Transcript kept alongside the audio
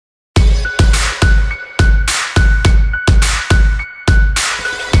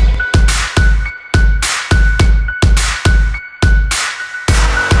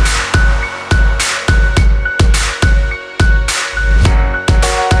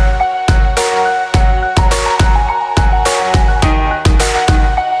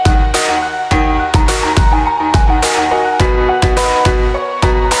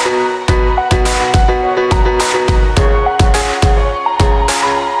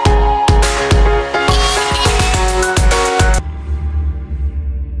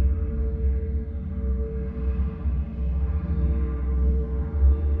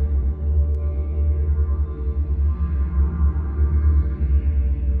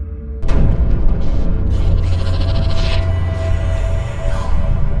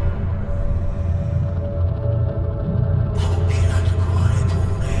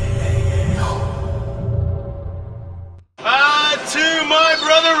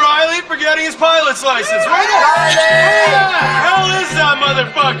getting his pilot's license. Where the hell is that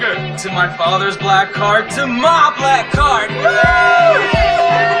motherfucker? To my father's black card, to my black card.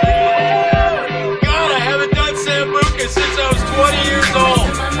 God, I haven't done Sambuca since I was 20 years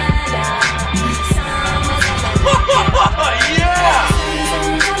old. Yeah!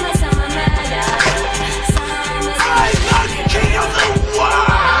 I'm the king of the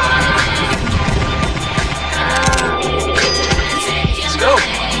world! Let's go.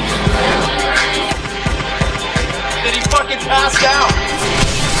 Did he fucking pass out?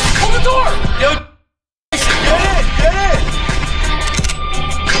 Open the door! Yo, get in! Get in!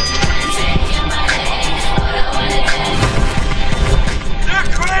 They're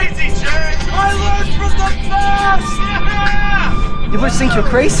crazy, Jay! I learned from the best! Yeah! You boys think you're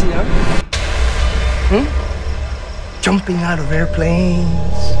crazy, huh? Jumping out of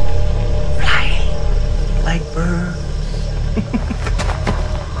airplanes, flying like birds.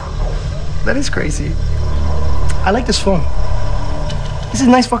 That is crazy. I like this phone. This is a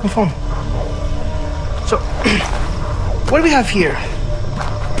nice fucking phone. So, what do we have here?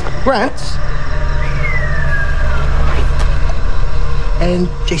 Grant and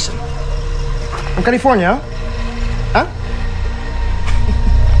Jason from California, huh?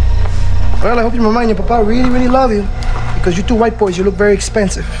 Well, I hope your mama and your papa really, really love you, because you two white boys, you look very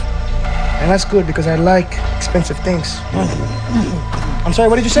expensive. And that's good, because I like expensive things. I'm sorry,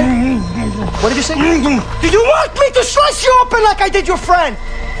 what did you say? What did you say? Do you want me to slice you open like I did your friend?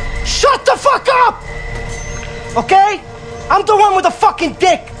 Shut the fuck up! Okay? I'm the one with the fucking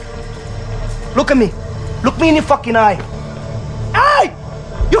dick. Look at me. Look me in the fucking eye. Hey!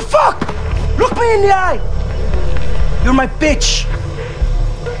 You fuck! Look me in the eye. You're my bitch.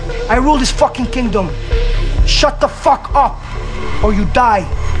 I rule this fucking kingdom. Shut the fuck up, or you die.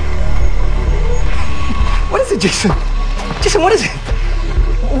 What is it, Jason? Jason, what is it?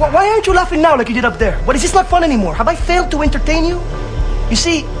 Why aren't you laughing now like you did up there? What, is this not fun anymore? Have I failed to entertain you? You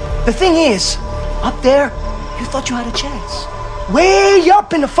see, the thing is, up there, you thought you had a chance. Way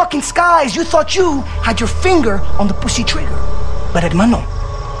up in the fucking skies, you thought you had your finger on the pussy trigger. But hermano,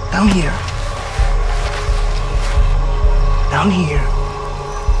 down here,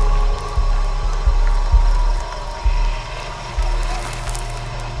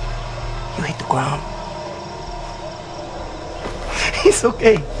 you hit the ground. It's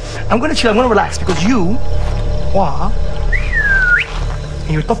okay. I'm gonna chill, I'm gonna relax, because you, Hua,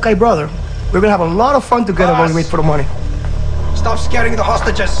 and your tough guy brother, we're gonna have a lot of fun together while we wait for the money. Stop scaring the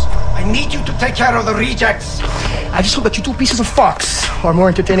hostages. I need you to take care of the rejects. I just hope that you two pieces of fox are more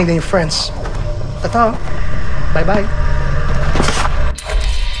entertaining than your friends. Ta-ta. Bye-bye.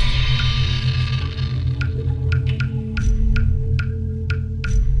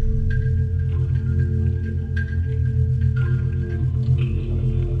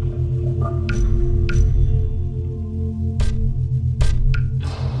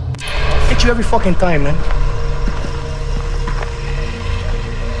 Get you every fucking time, man.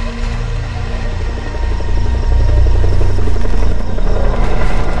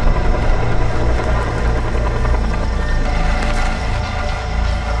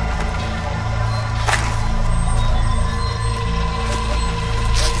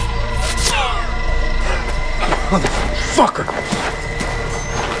 Motherfucker!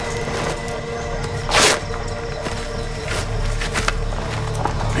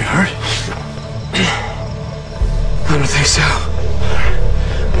 You hurt? I don't think so.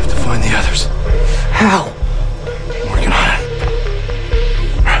 We have to find the others. How? I'm working on it.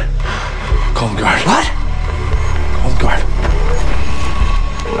 Right. Call the guard. What? Call the guard.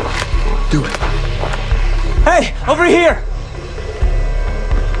 Do it. Hey, over here!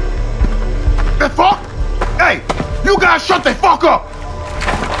 The fuck? Hey, you guys shut the fuck up!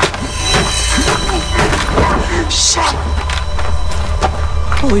 Shit!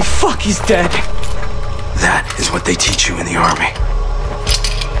 Holy fuck, he's dead. That is what they teach you in the army.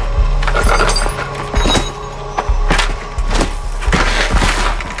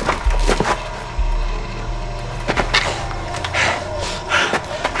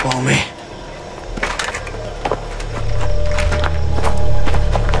 Follow me.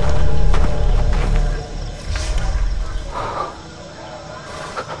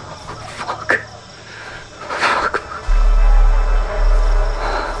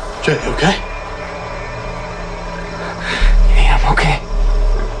 Jay, you okay? Yeah, I'm okay.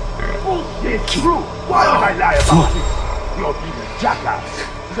 Bullshit, true. Why would I lie about this? You're being a jackass.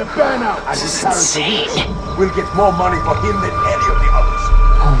 He's a burnout. And This is insane. We'll get more money for him than any of the others.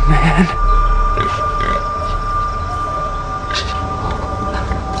 Oh, man.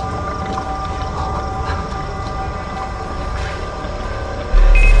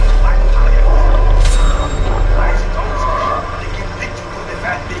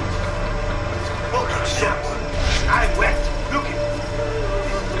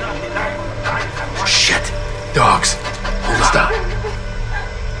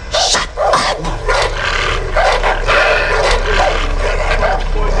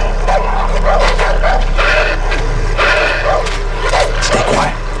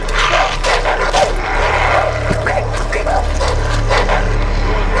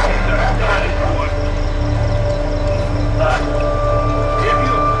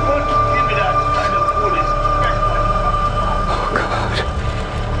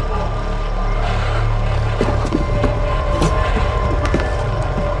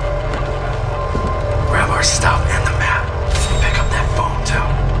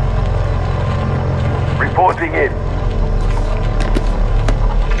 closing in.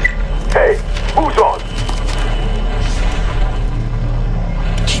 Hey, who's on?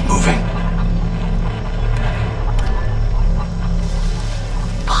 Keep moving.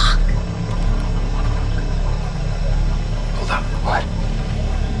 Fuck. Hold up. What?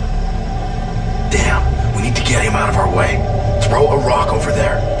 Damn, we need to get him out of our way. Throw a rock over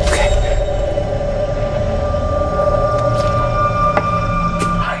there. Okay.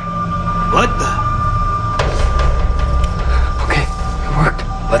 What the? Okay, it worked.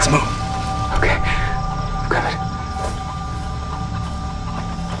 Let's move. Okay, coming.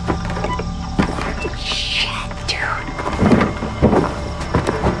 Shit, dude.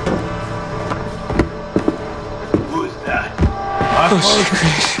 Who's that? Oh, shit.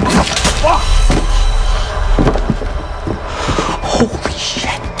 Fuck! Holy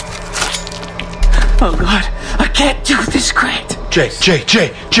shit. Oh, God. I can't do this, Grant. Jay,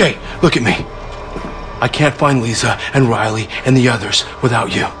 look at me. I can't find Lisa and Riley and the others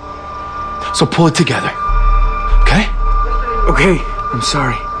without you. So pull it together. Okay? Okay, I'm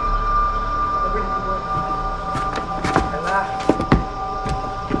sorry.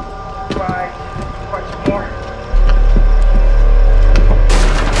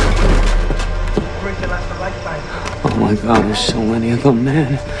 Oh my God, there's so many of them,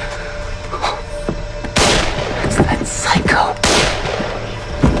 man. It's that psycho.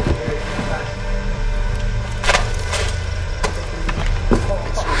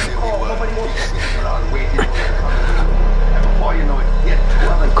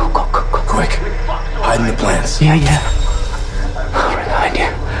 Go. Quick. Hide in the plants. Yeah. Right behind you.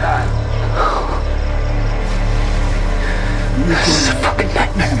 This is a fucking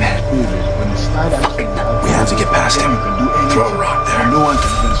nightmare, man. We have to get past him. Throw a rock there. No one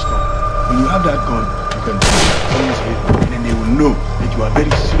can even stop. When you have that gun, you can shoot someone's head, and then they will know that you are a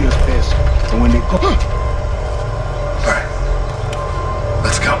very serious person. And when they come... Alright.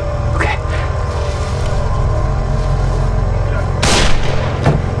 Let's go. Okay.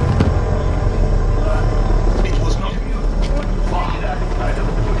 It was not you.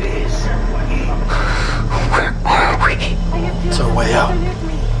 Where are we? It's our way out.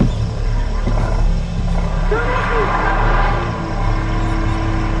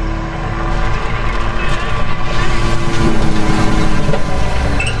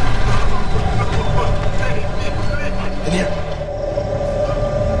 In here.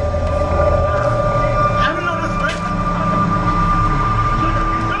 I'm not afraid.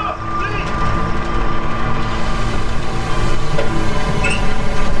 No, please.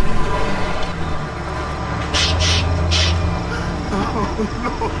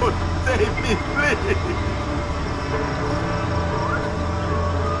 Oh, Lord, save me, please.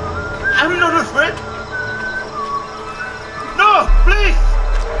 I'm not afraid. No, please.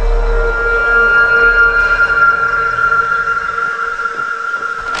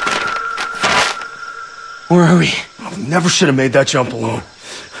 Where are we? Never should have made that jump alone.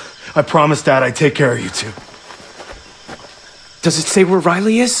 I promised Dad I'd take care of you two. Does it say where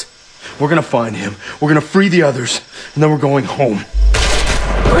Riley is? We're gonna find him. We're gonna free the others, and then we're going home.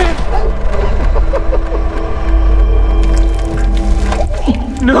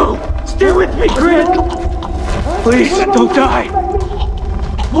 No! Stay with me, Grant! Please, don't die!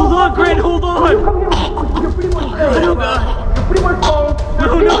 Hold on, Grant, hold on! Oh, God. You're pretty much home.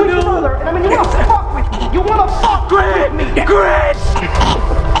 No! And I mean, you wanna fuck with me. You wanna fuck Grant! with me. Grant!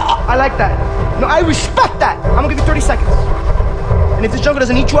 I like that. No, I respect that. I'm gonna give you 30 seconds. And if this jungle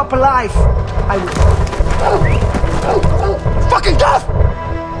doesn't eat you up alive, I will. Fucking death!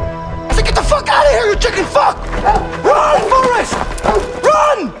 I said, get the fuck out of here, you chicken fuck! Run, Forrest!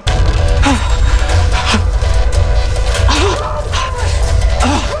 Run!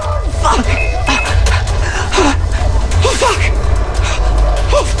 Fuck! Oh, fuck!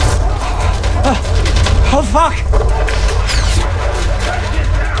 Oh, fuck!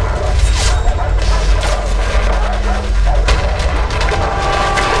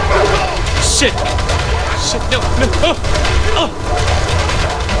 Shit! No!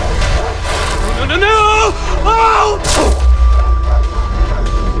 No! Oh!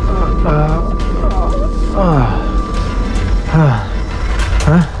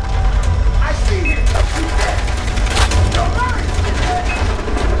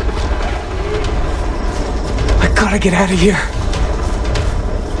 I gotta get out of here.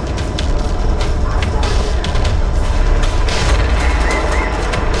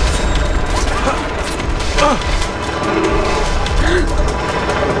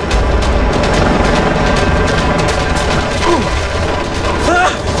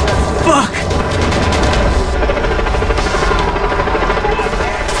 Fuck!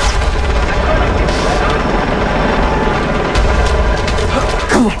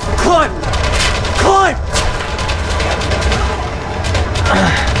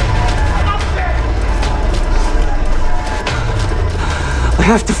 I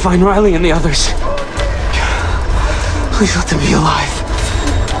have to find Riley and the others. Please let them be alive.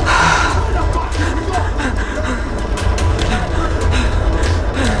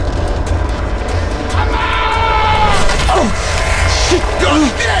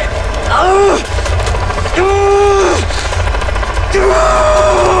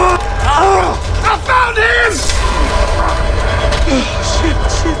 I found him!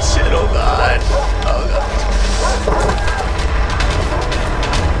 Shit, oh God. Oh God.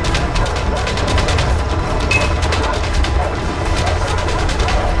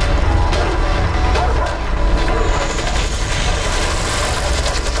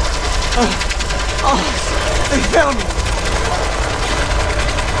 They found me.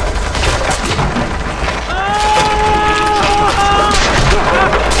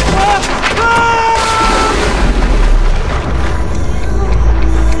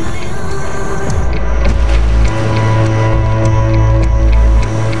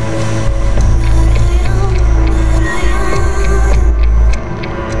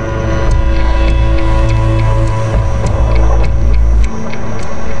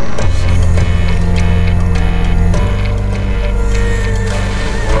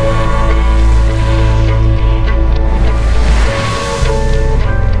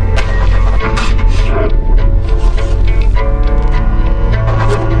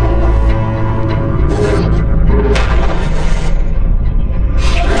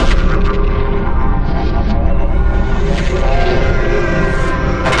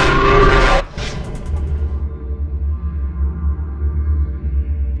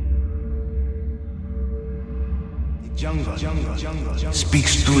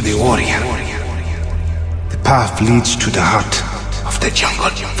 Speaks through the warrior. The path leads to the heart of the jungle.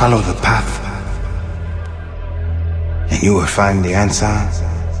 Follow the path, and you will find the answer.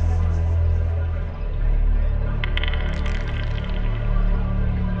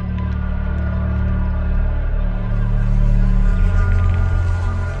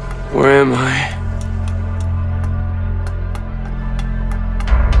 Where am I?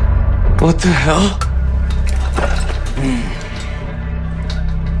 What the hell?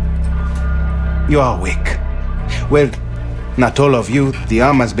 You are awake. Well, not all of you. The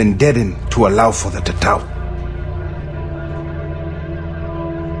arm has been deadened to allow for the Tatau.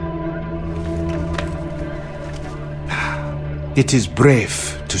 It is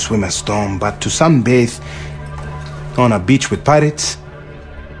brave to swim a storm, but to sunbathe on a beach with pirates,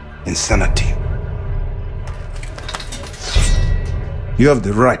 insanity. You have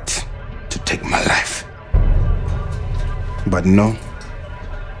the right to take my life. But no,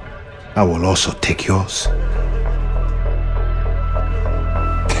 I will also take yours.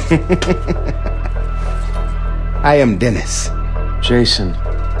 I am Dennis. Jason.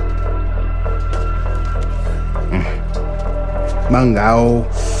 Mangao.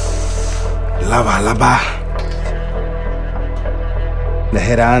 Lava Lava. The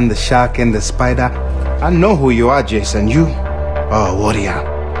heron, the shark, and the spider. I know who you are, Jason. You are a warrior.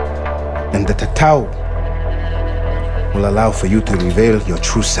 And the Tatau will allow for you to reveal your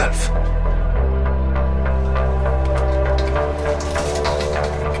true self.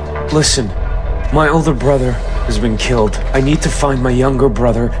 Listen, my older brother has been killed. I need to find my younger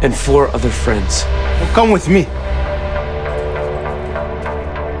brother and 4 other friends. Well, come with me.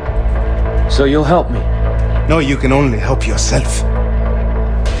 So you'll help me? No, you can only help yourself.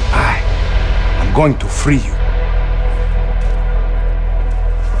 I'm going to free you.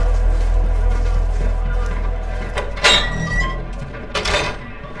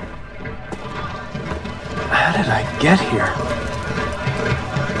 How did I get here?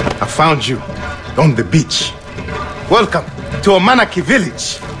 I found you on the beach. Welcome to Amanaki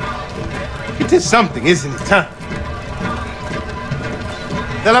village. It is something, isn't it, huh?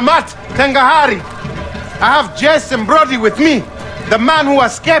 Delamat Tengahari. I have Jess and Brody with me. The man who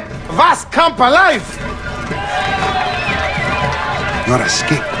escaped Vas Camp alive. Your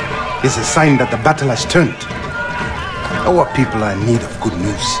escape is a sign that the battle has turned. Our people are in need of good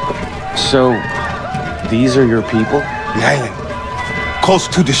news. So, these are your people? The island calls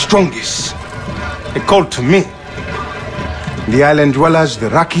to the strongest. It called to me. The island dwellers, the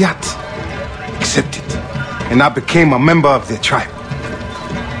Rakyat, accepted. And I became a member of their tribe.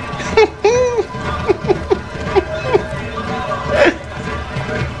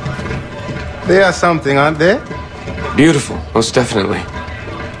 They are something, aren't they? Beautiful, most definitely.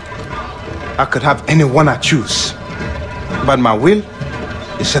 I could have anyone I choose. But my will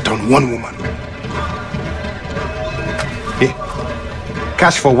is set on one woman. Here,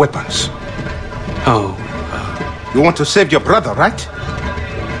 cash for weapons. Oh. You want to save your brother, right?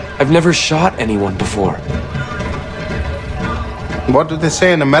 I've never shot anyone before. What do they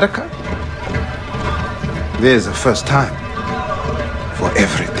say in America? There's a first time for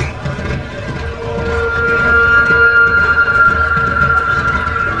everything.